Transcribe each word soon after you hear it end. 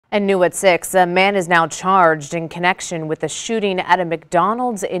And new at 6, a man is now charged in connection with the shooting at a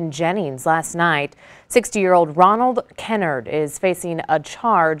McDonald's in Jennings last night. 60-year-old Ronald Kennard is facing a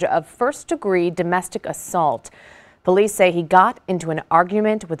charge of first-degree domestic assault. Police say he got into an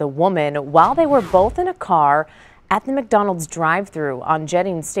argument with a woman while they were both in a car at the McDonald's drive-thru on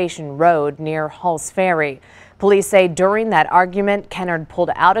Jennings Station Road near Halls Ferry. Police say during that argument, Kennard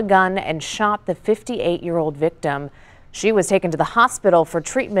pulled out a gun and shot the 58-year-old victim. She was taken to the hospital for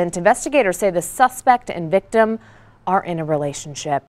treatment. Investigators say the suspect and victim are in a relationship.